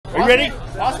You ready?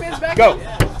 Boss man's back. Go.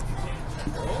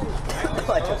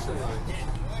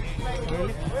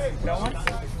 No one?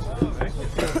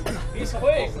 He's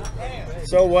quick.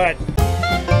 So what?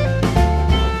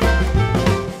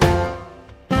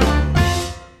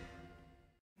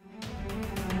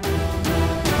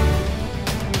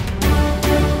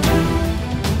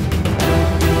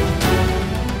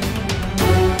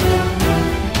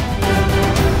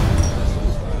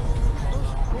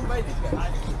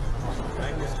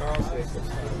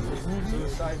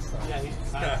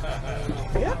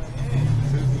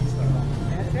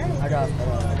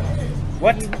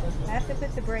 What? I have to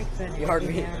put the brakes on. You heard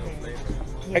me.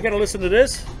 I gotta listen to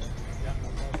this?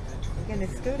 You're gonna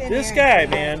scoot in This there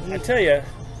guy, man, I tell you.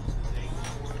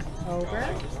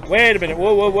 Over. Wait a minute.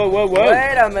 Whoa, whoa, whoa, whoa, whoa.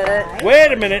 Wait a minute.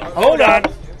 Wait a minute. Hold on.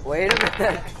 Wait a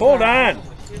minute. Hold on.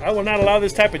 I will not allow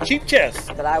this type of cheap chess.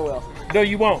 But I will. No,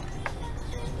 you won't.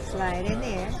 Slide in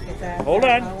there. Hold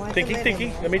on.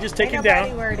 Thinky. Let me just take him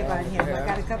down. Worried about him. I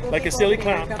got a couple Like a people silly over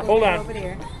there, clown. couple Hold people on. Over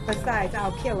there. Besides,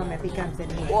 I'll kill him if he comes in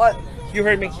here. What? You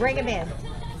heard me. Bring him in.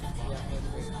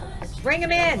 Bring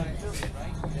him in.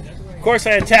 Of course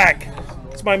I attack.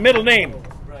 It's my middle name.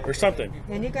 Or something.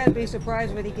 And you're gonna be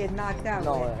surprised when he get knocked out.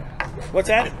 No. What's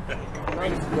that?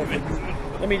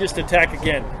 Let me just attack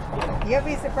again. You'll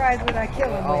be surprised when I kill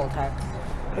him. All with. time.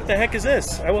 What the heck is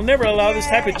this? I will never allow this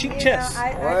type of cheap chess.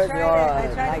 I Where's try your to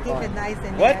keep Nikon? it nice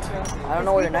and What? natural. I don't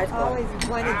know where your People Nikon always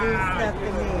want to do stuff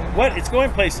to me. What? It's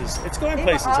going places. It's going People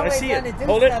places. I always see it. wanna do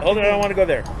Hold it. stuff Hold it. to I don't me. want to go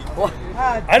there. What?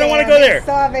 Oh, I don't wanna damn, go he there.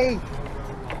 Saw me.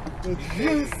 Did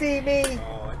you see me?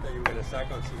 Oh, I thought you were going to sack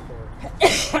on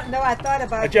C4. No, I thought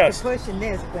about Adjust. pushing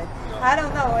this, but I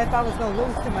don't know if I was going to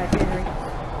lose to my Henry.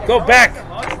 Go back.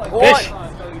 Fish.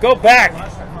 Go back.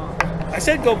 I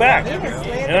said go back. He just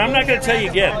slid And I'm not the going to tell you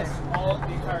booty again.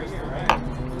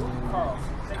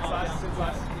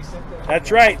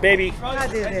 That's right, baby. I'll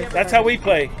do this. That's how we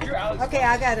play. Okay,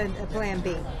 I got a plan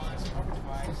B.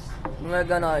 You're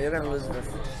gonna lose this.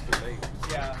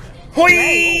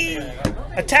 Hoi!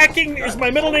 Attacking is my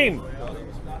middle name.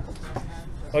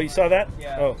 Oh, you saw that?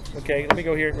 Oh, okay. Let me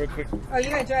go here real quick. Oh,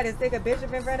 you're going to try to stick a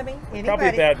bishop in front of me? Anybody, Probably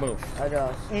a bad move. I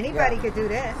just. Anybody could do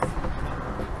this.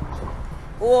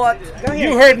 What? Go ahead.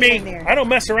 You heard stick it in me. there. I don't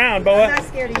mess around, I'm Boa. not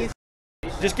scared of you.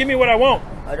 Just give me what I want.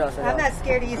 I just. I'm not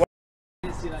scared of you.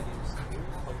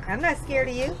 I'm not scared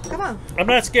of you. Come on. I'm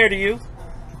not scared of you.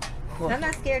 I'm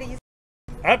not scared of you.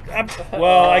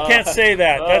 Well, I can't say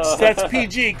that. That's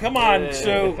PG. Come on,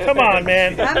 Sue. Come on,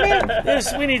 man.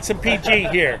 We need some PG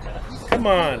here. Come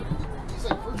on.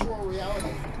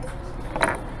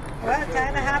 Well,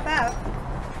 time to hop out.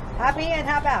 Hop in,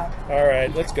 hop out. All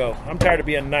right, let's go. I'm tired of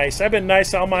being nice. I've been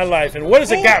nice all my life, and what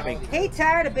has it got me? He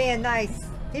tired of being nice.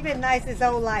 He been nice his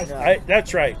whole life.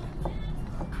 That's right.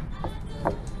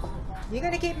 You're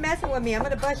gonna keep messing with me. I'm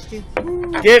gonna bust you.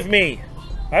 Give me.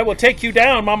 I will take you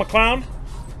down, Mama Clown.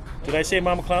 Did I say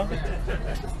Mama Clown?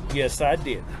 Yes, I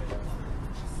did.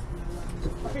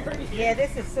 Yeah,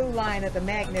 this is Sue line of the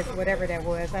Magnus, whatever that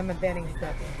was. I'm inventing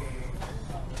stuff.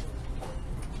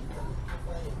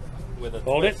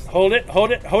 Hold it, hold it,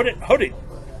 hold it, hold it, hold it.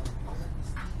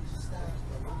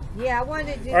 Yeah, I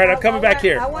wanted to. All right, I'm coming back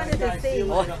here. I wanted to see.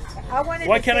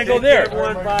 Why can't I go there?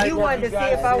 You wanted to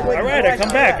see if I would. All right, I come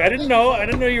back. I didn't know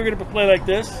you were going to play like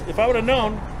this. If I would have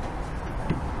known.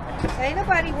 Ain't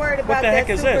nobody worried about What the heck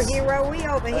that is this? superhero. We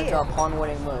over It's here. a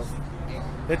pawn-winning move.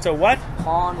 It's a what?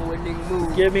 Pawn-winning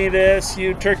move. Give me this,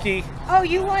 you turkey. Oh,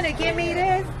 you want to give me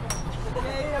this?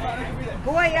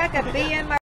 Boy, I could be in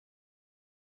my.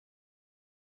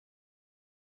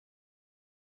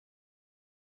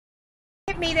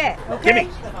 Give me that, okay? Give me.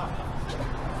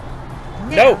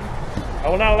 Now, No, I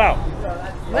will not allow.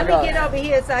 Let me get over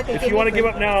here so I can. If give you want to me give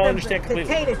some- up now, I'll some understand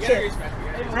completely. Potato chips.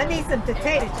 I need some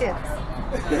potato chips.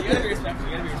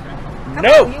 Come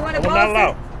No, on, you want I to will not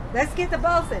allow. Let's get the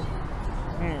Bolson.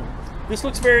 This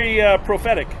looks very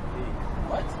prophetic.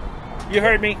 What? You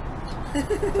heard me.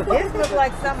 This looks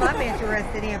like something I'm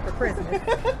interested in for Christmas.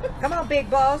 Come on, big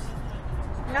balls.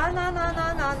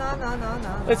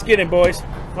 No. Let's get him, boys.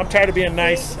 I'm tired of being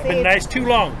nice. I've been nice too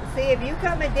long. See, if you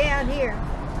coming down here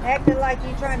acting like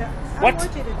you trying to. What? I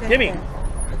want you to take Gimme.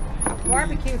 that.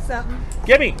 Barbecue something.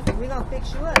 Give me. We're going to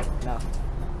fix you up. No.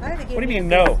 I had to get What do me you a mean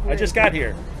big no? square. I just got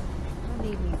here. I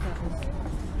need me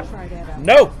something. Try that out.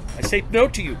 No. I say no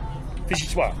to you. Fishy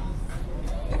swap.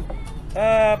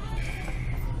 All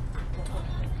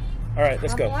right,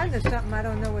 let's I'm go. on to something. I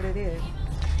don't know what it is. Maybe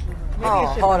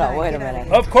Oh, it should hold be on, mine. wait Get a out of minute.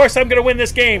 here. Of course I'm going to win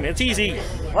this game. It's easy.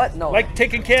 What? No. Like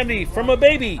taking candy from a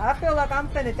baby. I feel like I'm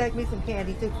finna take me some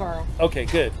candy too, Carl. Okay,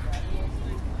 good.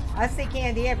 I see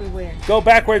candy everywhere. Go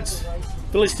backwards,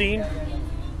 Philistine.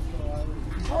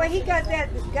 Boy, he got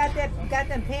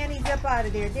them panties up out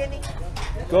of there, didn't he?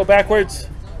 Go backwards.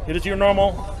 It is your normal.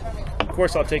 Of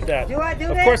course I'll take that. Do I do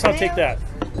of that course I'll now? take that.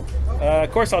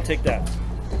 Of course I'll take that.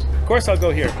 Of course I'll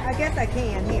go here. I guess I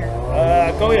can here.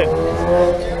 Go in.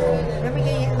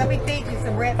 Let me feed you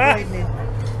some rat Ha. poisoning.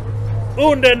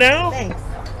 Unda now. Thanks.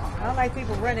 I don't like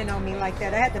people running on me like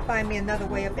that. I had to find me another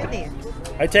way up in there.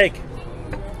 I take.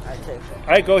 I take.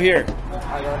 I go here.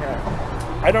 I go here.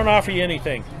 I don't offer you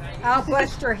anything. I'll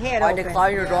bust your head I open.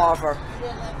 decline your offer.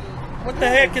 What the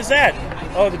heck is that?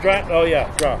 Oh, the draw. Oh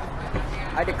yeah, draw.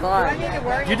 I Do I decline. need to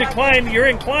worry You about decline. You're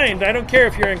inclined. I don't care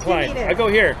if you're inclined. it. I go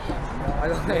here. I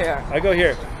go here. I go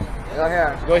here. I go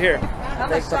here. Go here. I'm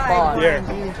Take a the pawn. side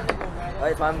Here. you.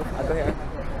 Wait, I go here.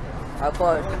 I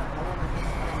push.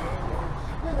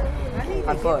 I need to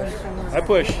I get push. me some- I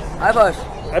push. I push.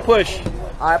 I push.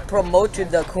 I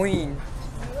promoted the queen.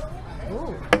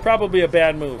 Ooh, Probably a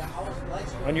bad move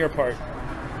on your part.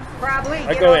 probably.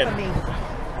 I Get go off in. of me.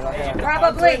 I go here.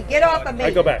 Probably. Get off of me.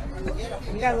 I go back.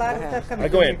 You got a lot of stuff coming I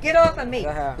go through in. here. Get off of me.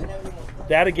 I go here.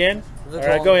 That again? Is it All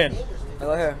right, wrong? go in. I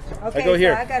go here. Okay, I go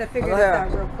here. So I gotta figure I go this here.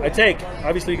 out real I quick. take.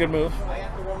 Obviously a good move.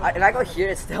 And I go here.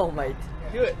 It's stalemate.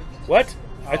 Do it. What?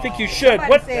 I think you should. Somebody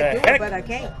What said do the it, heck? but I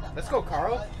can't. Let's go,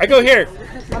 Carl. I go here.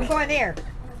 I'm going there.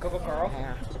 Go, Carl.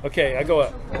 Okay, I go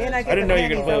up. Then I I get didn't the know you were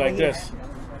gonna panties play over like here. this.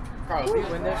 Carl, if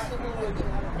we win this,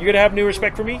 You gonna have new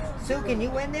respect for me? Sue, can you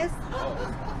win this?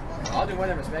 I'll do more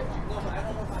than respect.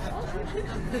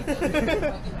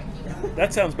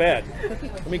 That sounds bad.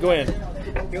 Let me go in.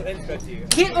 He'll interest you.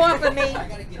 Get off of me.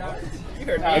 You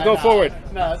heard me. I go forward.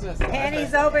 No, that's not.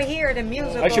 Panties over here, the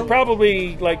musical. I should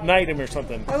probably like knight him or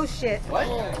something. Oh shit. What?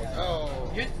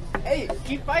 You, hey,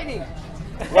 keep fighting.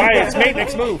 Why? It's mate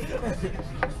next move.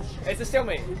 It's a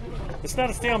stalemate. It's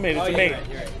not a stalemate. It's a you're mate. right,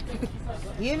 you're right.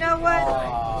 You know what?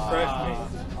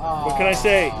 What can I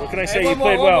say? What can I say? Hey, You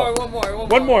played well.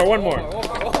 One more. One more.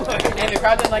 And the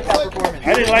crowd didn't like that performance.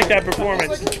 I didn't like that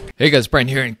performance. Hey guys, Brian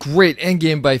here, and great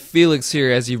endgame by Felix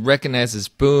here as he recognizes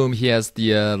boom, he has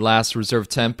the last reserve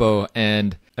tempo,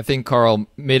 and I think Carl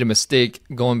made a mistake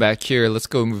going back here. Let's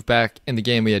go move back in the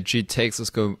game. We had G takes,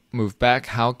 let's go move back.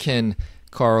 How can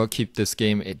Carl keep this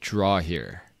game a draw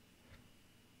here?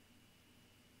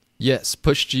 Yes,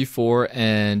 push G4,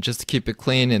 and just to keep it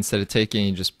clean, instead of taking,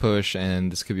 you just push,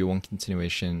 and this could be one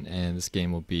continuation, and this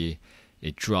game will be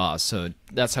a draw. So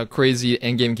that's how crazy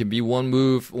endgame can be. One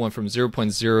move went from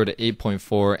 0.0 to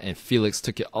 8.4, and Felix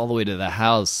took it all the way to the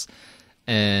house.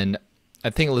 And I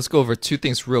think let's go over two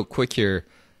things real quick here.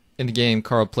 In the game,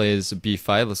 Carl plays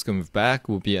B5. Let's go move back.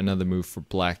 Will be another move for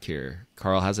black here.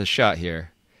 Carl has a shot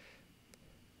here.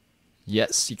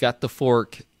 Yes, you got the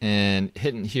fork and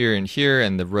hitting here and here,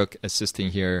 and the rook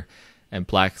assisting here, and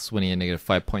black's winning a negative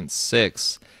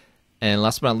 5.6. And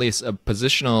last but not least, a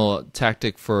positional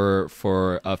tactic for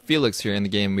Felix here in the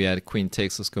game. We had queen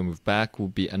takes. Let's go move back. Will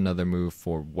be another move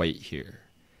for white here.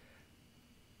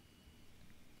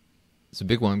 It's a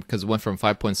big one because it went from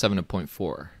 5.7 to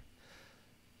 0.4.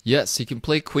 Yes, you can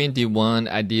play queen d1.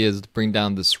 Idea is to bring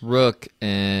down this rook,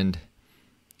 and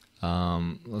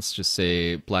let's just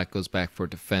say black goes back for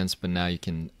defense, but now you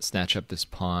can snatch up this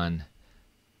pawn,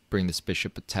 bring this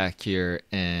bishop attack here,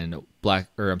 and white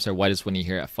is winning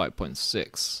here at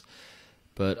 5.6.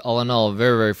 But all in all, a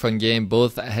very, very fun game.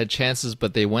 Both had chances,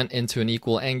 but they went into an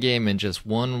equal endgame, and just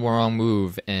one wrong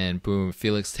move, and boom,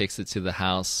 Felix takes it to the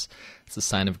house. It's a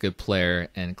sign of a good player,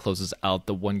 and closes out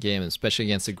the one game, especially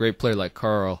against a great player like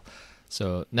Carl.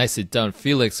 So nicely done,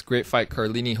 Felix. Great fight,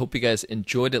 Carlini. Hope you guys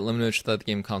enjoyed it. Let me know what you thought of the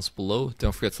game in comments below.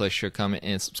 Don't forget to like, share, comment,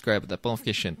 and subscribe with that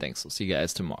notification. Thanks. We'll see you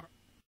guys tomorrow.